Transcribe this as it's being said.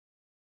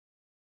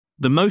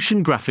The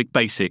motion graphic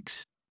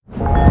basics.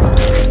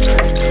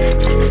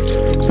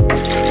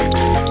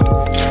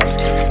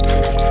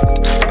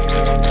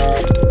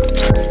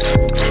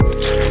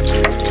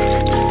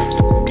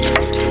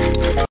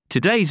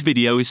 Today's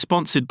video is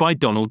sponsored by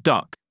Donald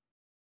Duck.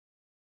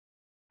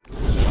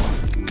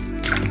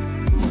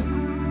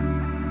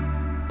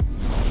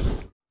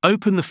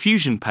 Open the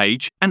Fusion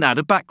page and add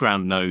a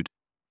background node.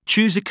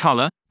 Choose a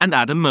color and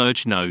add a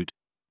merge node.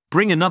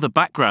 Bring another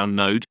background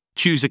node,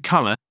 choose a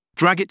color,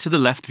 drag it to the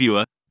left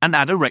viewer, and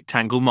add a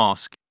rectangle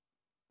mask.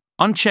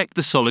 Uncheck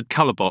the solid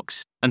color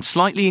box and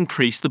slightly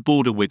increase the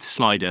border width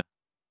slider.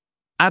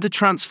 Add a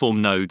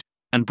transform node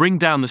and bring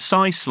down the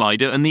size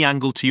slider and the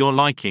angle to your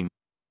liking.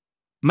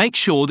 Make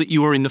sure that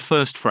you are in the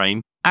first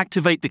frame,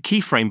 activate the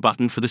keyframe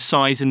button for the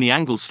size and the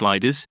angle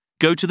sliders,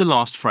 go to the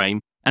last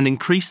frame, and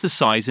increase the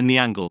size and the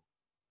angle.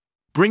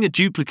 Bring a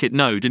duplicate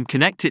node and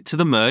connect it to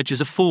the merge as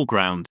a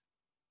foreground.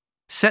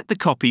 Set the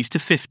copies to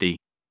 50.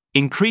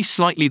 Increase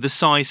slightly the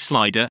size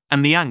slider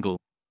and the angle.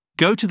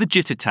 Go to the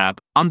Jitter tab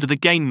under the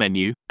Gain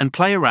menu and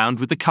play around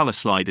with the color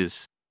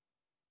sliders.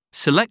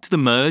 Select the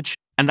merge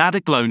and add a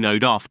glow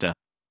node after.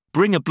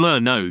 Bring a blur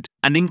node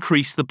and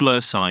increase the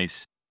blur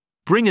size.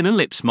 Bring an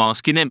ellipse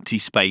mask in empty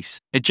space,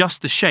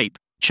 adjust the shape,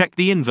 check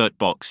the invert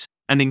box,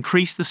 and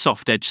increase the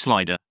soft edge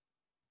slider.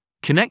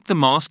 Connect the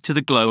mask to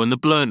the glow and the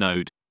blur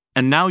node,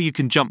 and now you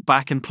can jump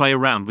back and play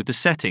around with the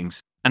settings,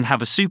 and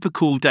have a super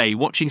cool day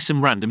watching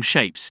some random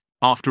shapes.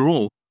 After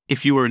all,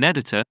 if you are an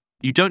editor,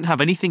 you don't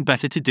have anything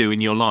better to do in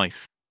your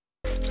life.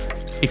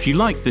 If you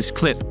liked this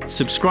clip,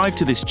 subscribe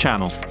to this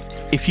channel.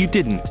 If you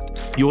didn't,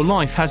 your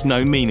life has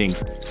no meaning.